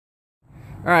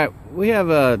Alright, we have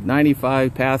a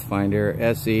 95 Pathfinder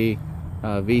SE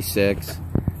V6,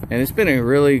 and it's been a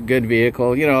really good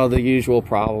vehicle. You know, the usual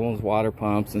problems, water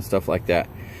pumps and stuff like that.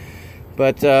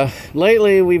 But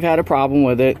lately we've had a problem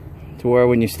with it to where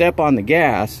when you step on the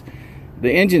gas,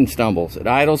 the engine stumbles. It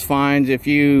idles fine. If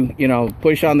you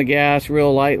push on the gas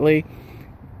real lightly,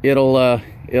 it'll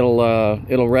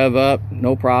rev up,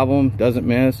 no problem, doesn't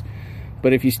miss.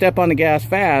 But if you step on the gas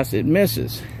fast, it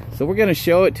misses. So we're going to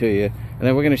show it to you, and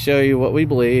then we're going to show you what we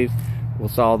believe will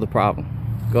solve the problem.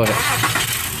 Go ahead.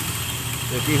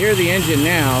 So if you hear the engine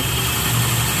now,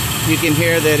 you can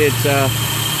hear that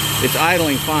it's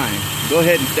idling fine. Go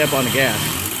ahead and step on the gas.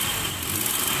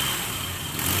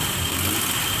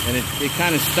 And it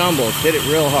kind of stumbles. Hit it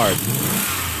real hard.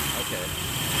 Okay.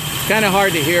 It's kind of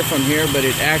hard to hear from here, but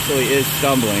it actually is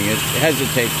stumbling. It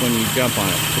hesitates when you jump on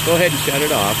it. So go ahead and shut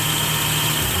it off.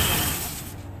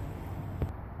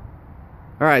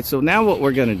 Alright, so now what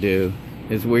we're going to do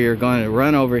is we are going to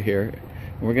run over here,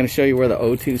 and we're going to show you where the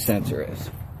O2 sensor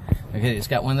is. Okay, it's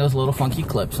got one of those little funky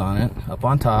clips on it, up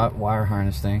on top, wire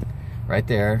harness thing, right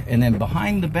there. And then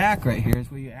behind the back right here is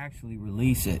where you actually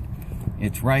release it.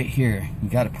 It's right here. You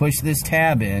got to push this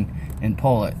tab in and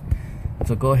pull it.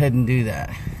 So go ahead and do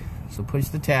that. So push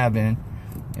the tab in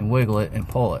and wiggle it and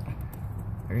pull it.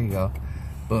 There you go.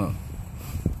 Boom.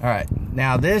 Alright,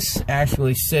 now this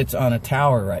actually sits on a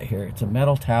tower right here. It's a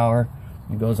metal tower.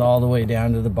 It goes all the way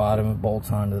down to the bottom and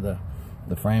bolts onto the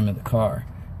frame of the car.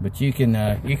 But you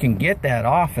can get that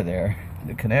off of there,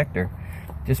 the connector,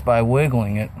 just by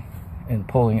wiggling it and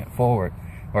pulling it forward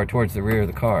or towards the rear of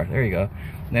the car. There you go.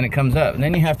 And then it comes up, and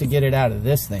then you have to get it out of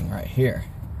this thing right here.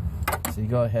 So you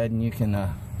go ahead and you can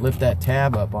lift that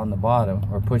tab up on the bottom,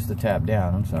 or push the tab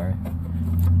down, I'm sorry.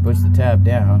 Push the tab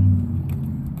down,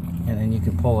 and then you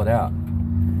can pull it out.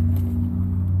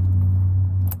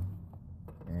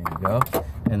 There you go.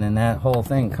 And then that whole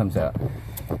thing comes out.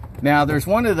 Now there's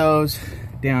one of those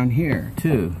down here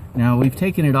too. Now we've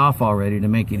taken it off already to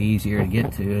make it easier to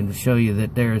get to, and to show you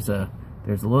that there's a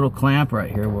little clamp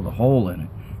right here with a hole in it.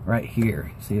 Right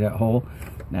here. See that hole?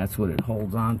 That's what it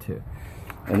holds on to.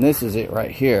 And this is it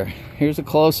right here. Here's a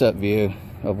close-up view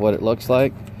of what it looks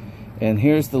like. And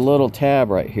here's the little tab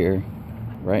right here.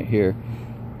 Right here.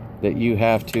 That you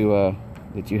have to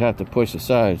push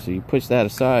aside. So you push that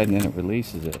aside and then it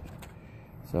releases it.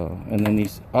 So, and then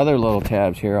these other little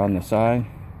tabs here on the side,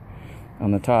 on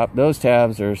the top, those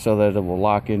tabs are so that it will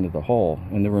lock into the hole.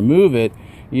 And to remove it,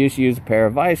 you just use a pair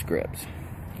of ViceGrips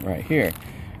right here.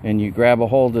 And you grab a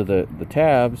hold of the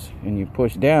tabs and you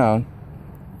push down,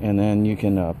 and then you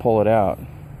can pull it out.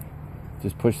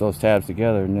 Just push those tabs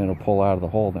together and it'll pull out of the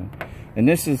hole then. And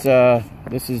this is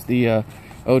the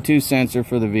O2 sensor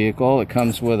for the vehicle. It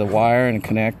comes with a wire and a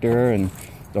connector and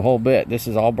the whole bit. This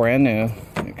is all brand new.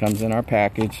 It comes in our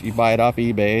package. You buy it off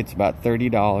eBay. It's about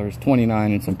 $30, $29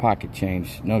 and some pocket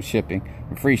change. No shipping,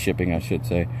 or free shipping I should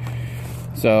say.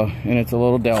 So, and it's a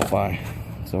little Delphi.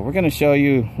 So we're going to show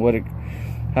you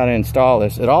how to install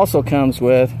this. It also comes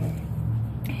with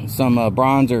some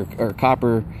bronze or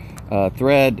copper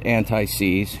thread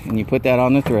anti-seize, and you put that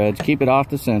on the threads. Keep it off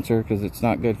the sensor because it's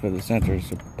not good for the sensor,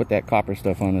 so put that copper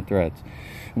stuff on the threads.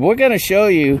 We're going to show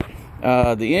you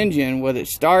the engine with it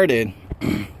started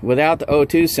without the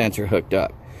O2 sensor hooked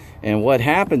up. And what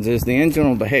happens is the engine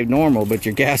will behave normal, but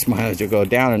your gas mileage will go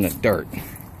down in the dirt.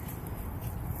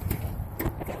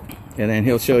 And then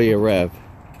he'll show you a rev.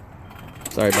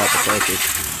 Sorry about the focus.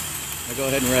 I'll go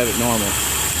ahead and rev it normal.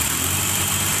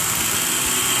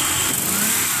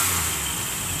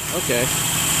 Okay.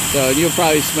 So you'll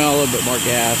probably smell a little bit more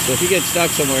gas. So if you get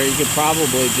stuck somewhere, you could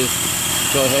probably just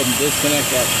go ahead and disconnect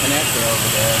that connector over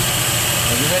there.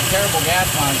 If you get terrible gas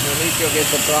mileage, at least you'll get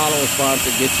the throttle response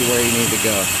that gets you where you need to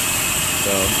go.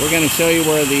 So we're going to show you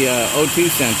where the O2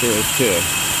 sensor is too.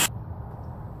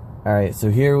 Alright, so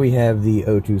here we have the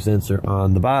O2 sensor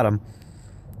on the bottom.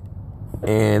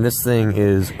 And this thing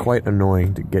is quite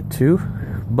annoying to get to,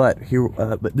 but here,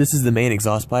 but this is the main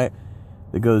exhaust pipe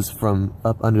that goes from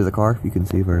up under the car. You can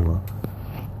see very well.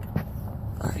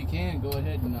 If you can, go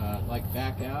ahead and like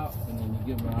back out, and then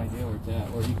you give them an idea where it's at,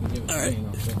 or you can give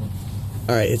it to me.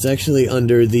 Alright, it's actually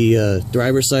under the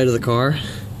driver's side of the car.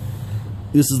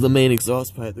 This is the main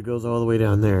exhaust pipe that goes all the way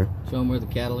down there. Show them where the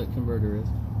catalytic converter is.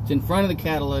 It's in front of the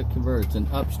catalytic converter. It's an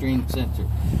upstream sensor.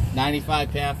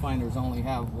 95 Pathfinders only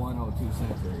have one O2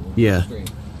 sensor. Yeah. Upstream.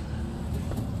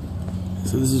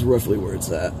 So this is roughly where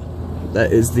it's at.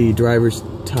 That is the driver's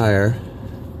tire.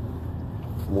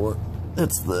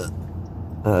 That's the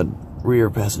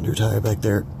rear passenger tire back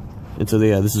there. And so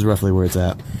yeah, this is roughly where it's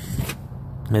at.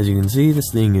 As you can see,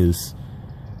 this thing is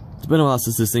It's been a while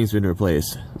since this thing's been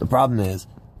replaced. The problem is,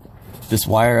 this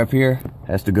wire up here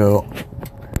has to go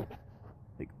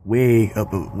like way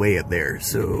up there.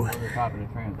 So Over the top of the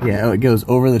tranny. yeah, it goes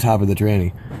over the top of the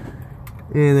tranny,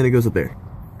 and then it goes up there.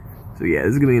 So yeah,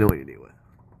 this is gonna be annoying to do.